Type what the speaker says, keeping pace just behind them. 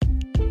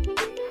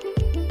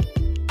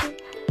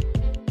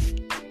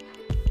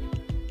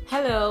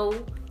Hello,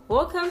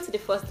 welcome to the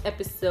first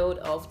episode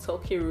of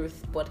Talking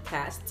Ruth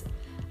podcast.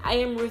 I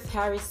am Ruth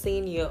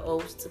Harrison, your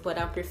host, but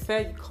I prefer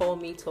you call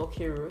me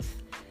Talking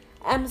Ruth.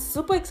 I'm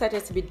super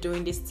excited to be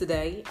doing this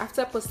today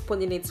after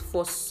postponing it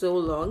for so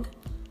long.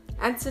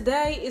 And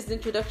today is the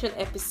introduction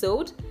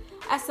episode,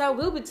 as I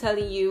will be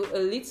telling you a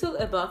little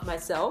about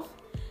myself,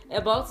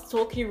 about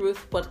Talking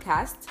Ruth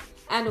podcast,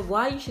 and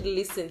why you should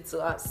listen to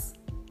us.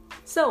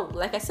 So,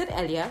 like I said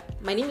earlier,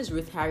 my name is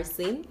Ruth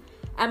Harrison.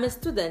 I'm a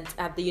student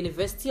at the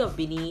University of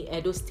Benin,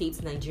 Edo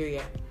State,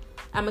 Nigeria.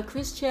 I'm a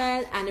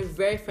Christian and a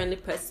very friendly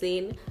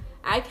person.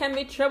 I can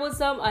be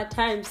troublesome at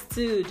times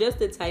too, just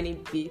a tiny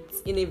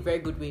bit, in a very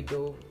good way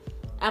though.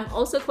 I'm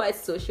also quite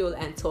social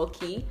and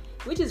talky,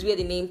 which is where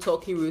the name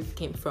Talking Ruth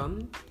came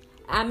from.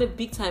 I'm a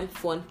big time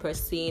fun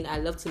person. I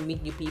love to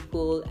meet new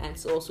people and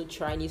to also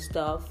try new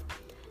stuff.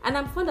 And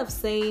I'm fond of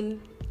saying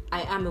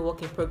I am a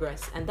work in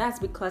progress, and that's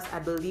because I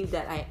believe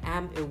that I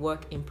am a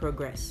work in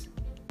progress.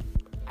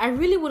 I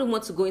really wouldn't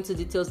want to go into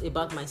details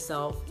about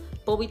myself,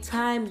 but with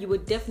time, you will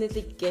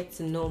definitely get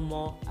to know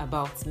more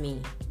about me.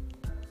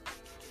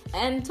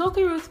 And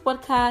Talking Ruth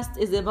podcast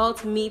is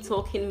about me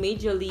talking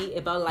majorly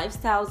about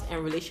lifestyles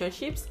and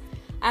relationships.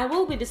 I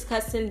will be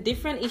discussing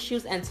different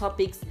issues and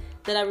topics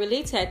that are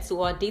related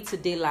to our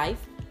day-to-day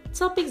life,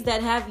 topics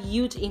that have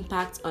huge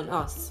impact on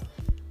us.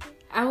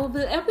 I will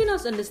be helping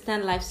us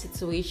understand life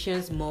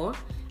situations more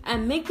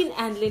and making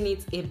handling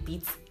it a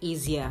bit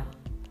easier.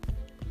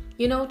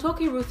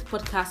 Talking Ruth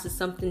podcast is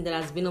something that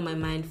has been on my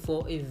mind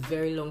for a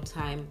very long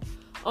time.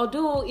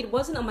 Although it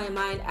wasn't on my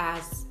mind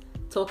as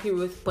Talking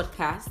Ruth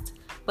podcast,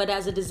 but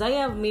as a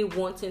desire of me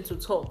wanting to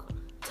talk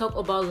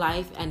about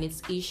life and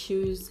its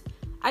issues.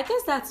 I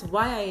guess that's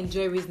why I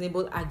enjoy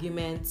reasonable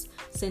arguments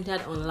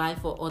centered on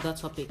life or other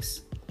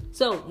topics.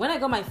 So when I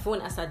got my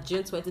phone as at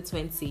June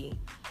 2020,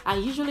 I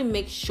usually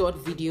make short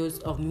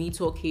videos of me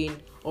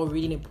talking or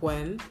reading a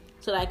poem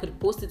so that I could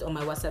post it on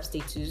my WhatsApp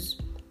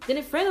status. Then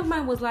a friend of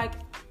mine was like,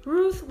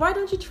 Ruth, why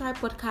don't you try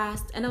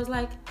podcast? And I was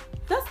like,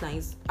 that's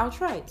nice, I'll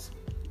try it.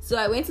 So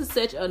I went to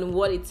search on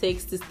what it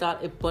takes to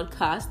start a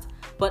podcast,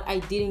 but I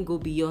didn't go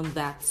beyond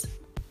that.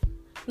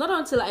 Not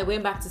until I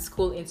went back to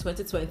school in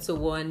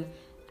 2021,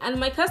 and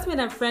my classmate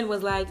and friend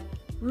was like,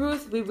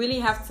 Ruth, we really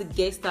have to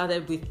get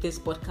started with this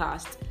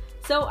podcast.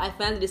 So I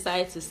finally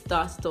decided to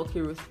start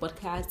Talking Ruth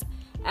podcast,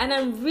 and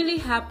I'm really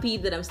happy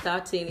that I'm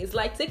starting. It's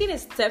like taking a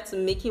step to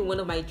making one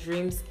of my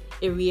dreams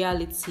a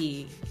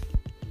reality.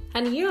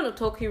 And here on the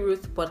Talking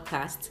Ruth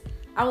podcast,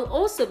 I will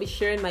also be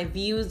sharing my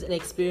views and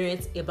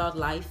experience about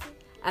life,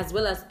 as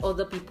well as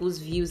other people's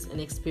views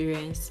and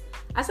experience.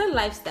 Aside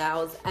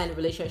lifestyles and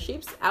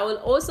relationships, I will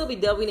also be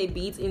delving a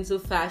bit into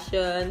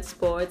fashion,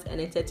 sports, and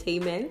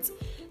entertainment.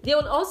 There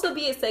will also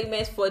be a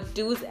segment for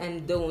do's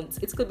and don'ts.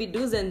 It could be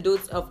do's and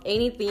don'ts of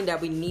anything that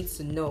we need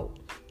to know.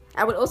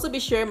 I will also be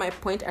sharing my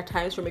point at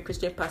times from a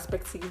Christian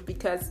perspective,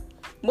 because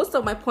most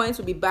of my points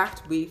will be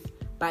backed with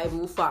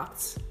Bible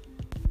facts.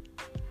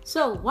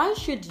 So why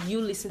should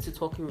you listen to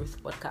Talking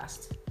Ruth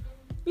podcast?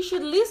 You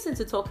should listen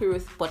to Talking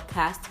Ruth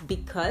podcast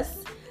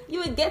because you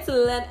will get to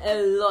learn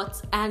a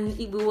lot, and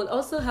it will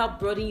also help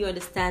broaden your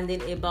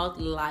understanding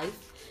about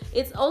life.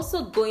 It's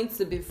also going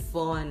to be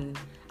fun.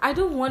 I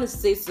don't want to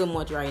say so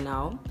much right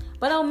now,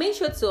 but I'll make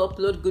sure to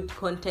upload good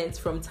content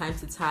from time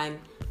to time.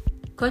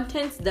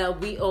 Content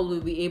that we all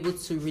will be able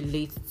to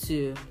relate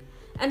to.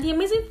 And the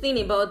amazing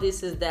thing about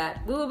this is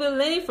that we will be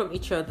learning from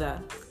each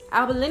other.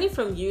 I'll be learning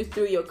from you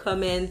through your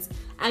comments,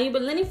 and you'll be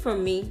learning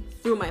from me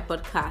through my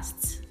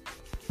podcasts.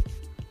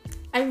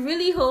 I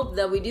really hope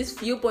that with this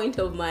viewpoint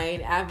of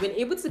mine, I've been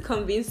able to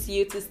convince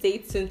you to stay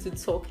tuned to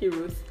Talking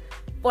Ruth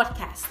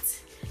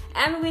podcast.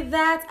 And with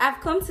that, I've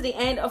come to the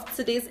end of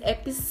today's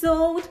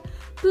episode.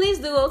 Please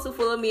do also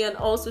follow me on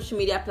all social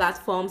media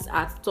platforms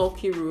at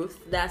Talking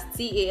Ruth. That's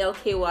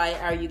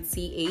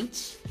TALKYRUTH.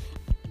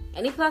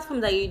 Any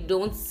platform that you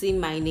don't see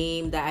my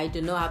name, that I do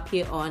not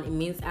appear on, it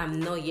means I'm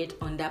not yet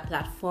on that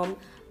platform.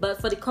 But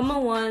for the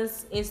common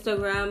ones,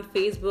 Instagram,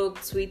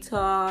 Facebook,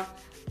 Twitter,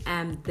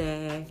 I'm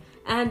there.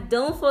 And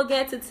don't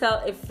forget to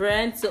tell a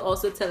friend to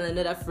also tell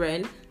another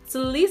friend to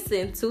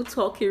listen to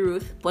Talking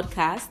Ruth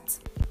podcast.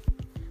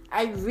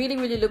 I really,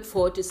 really look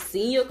forward to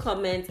seeing your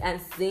comments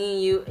and seeing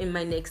you in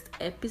my next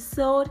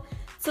episode.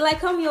 Till I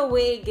come your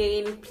way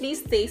again, please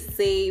stay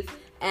safe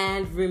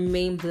and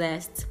remain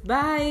blessed.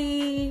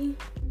 Bye.